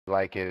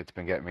like it. It's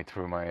been getting me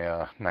through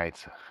my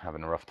nights.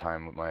 Having a rough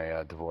time with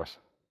my divorce.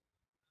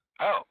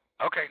 Oh,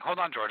 okay. Hold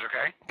on, George.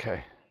 Okay.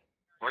 Okay.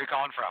 Where are you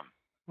calling from?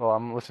 Well,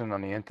 I'm listening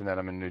on the internet.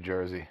 I'm in New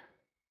Jersey.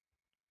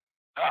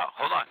 Oh,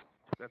 hold on.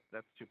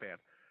 That's too bad.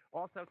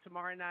 Also,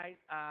 tomorrow night,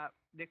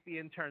 Nick the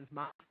intern's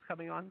mom's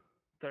coming on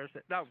Thursday.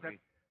 No,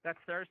 that's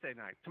Thursday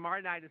night.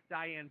 Tomorrow night is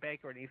Diane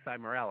Baker and Esai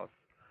Morales.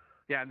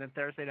 Yeah, and then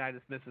Thursday night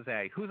is Mrs.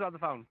 A. Who's on the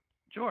phone?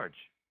 George.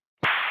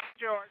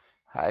 George.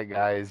 Hi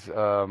guys.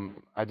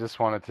 I just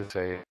wanted to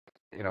say,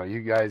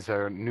 you guys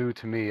are new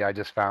to me. I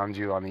just found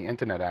you on the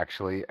internet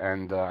actually,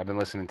 and I've been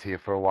listening to you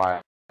for a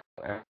while.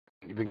 And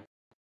you've been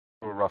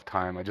through a rough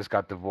time. I just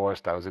got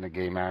divorced. I was in a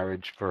gay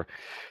marriage for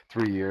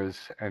 3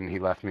 years, and he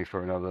left me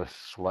for another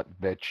slut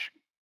bitch.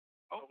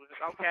 Oh,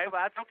 okay,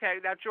 well, that's okay.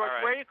 Now, George, All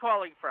right. where are you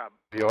calling from?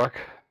 New York.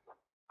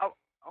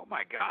 Oh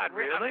my God,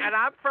 really? And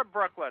I'm from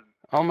Brooklyn.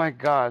 Oh my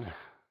God.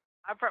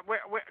 I'm from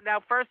now.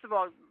 First of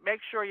all, make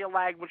sure your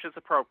language is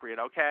appropriate,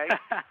 okay?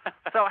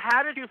 So,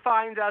 how did you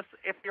find us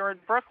if you're in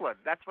Brooklyn?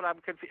 That's what I'm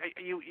confused.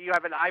 You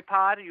have an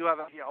iPod? You have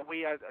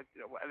we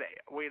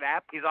an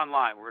app? He's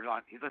online.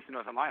 He's listening to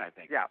us online, I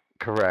think. Yeah.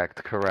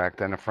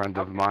 Correct. And a friend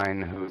of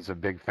mine who's a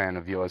big fan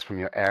of yours from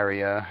your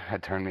area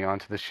had turned me on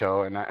to the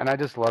show, and I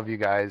just love you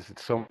guys.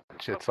 It's so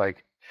much. It's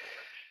like,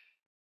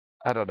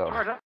 I don't know.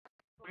 George,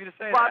 you to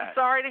say Well, that. I'm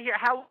sorry to hear.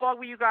 How long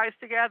were you guys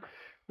together?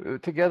 We were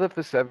together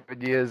for 7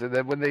 years, and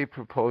then when they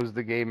proposed,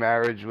 the gay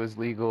marriage was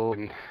legal,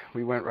 and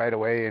we went right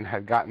away and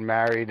had gotten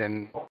married,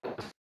 and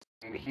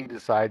he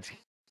decides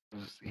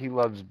he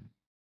loves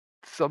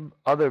some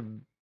other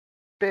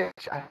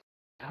bitch. I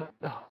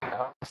don't know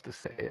how else to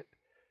say it.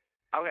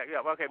 Okay,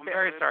 yeah, okay. I'm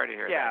very sorry to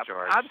hear that,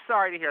 George. I'm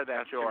sorry to hear that,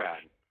 That's too George.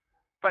 bad.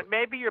 But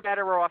maybe you're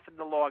better off in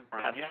the long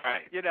run. That's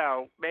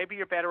right. Maybe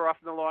you're better off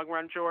in the long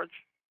run, George.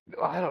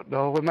 I don't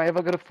know. Am I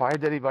ever gonna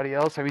find anybody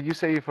else? I mean, you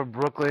say you're from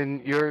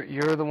Brooklyn.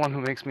 You're the one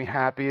who makes me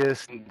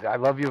happiest. I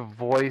love your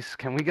voice.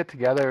 Can we get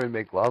together and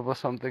make love or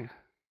something?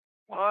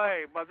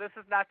 Boy, well, this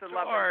is not the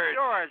love of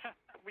George.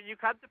 When you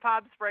come to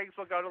Palm Springs,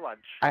 we'll go to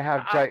lunch. I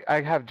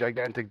have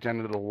gigantic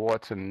genital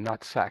warts and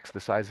nut sacks the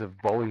size of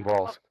bowling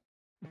balls.